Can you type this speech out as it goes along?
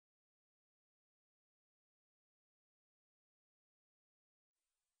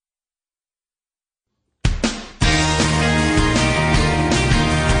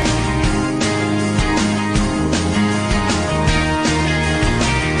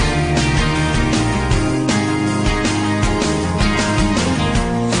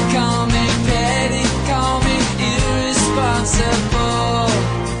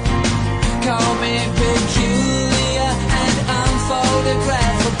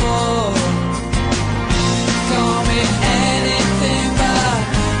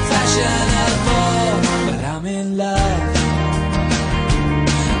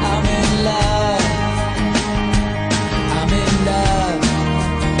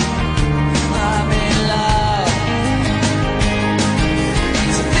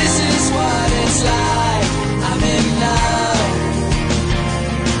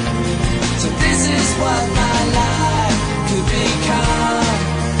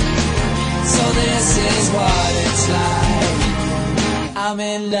I'm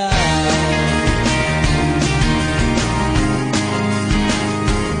in love.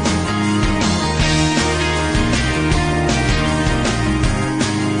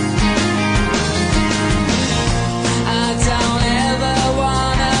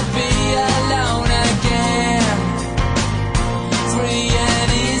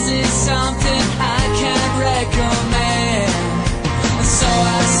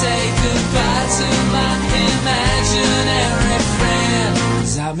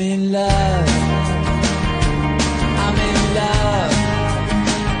 I'm in love, I'm in love,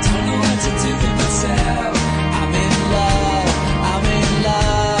 don't know what to do with myself. I'm in love, I'm in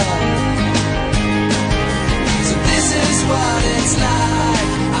love. So this is what it's like,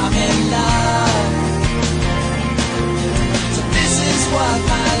 I'm in love. So this is what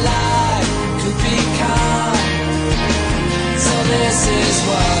my life could become. So this is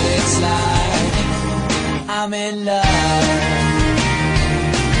what it's like, I'm in love.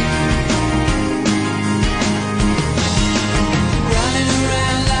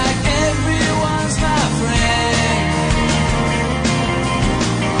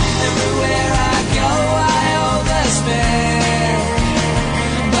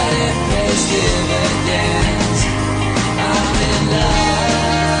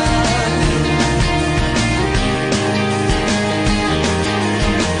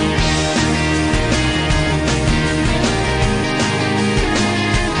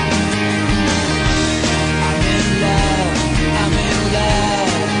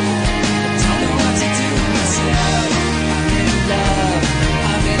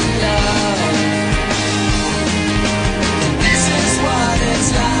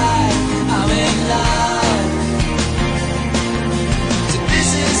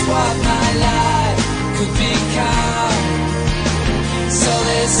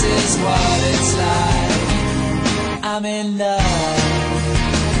 This is what it's like, I'm in love.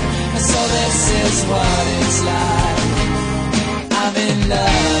 So this is what it's like, I'm in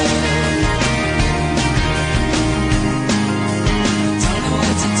love.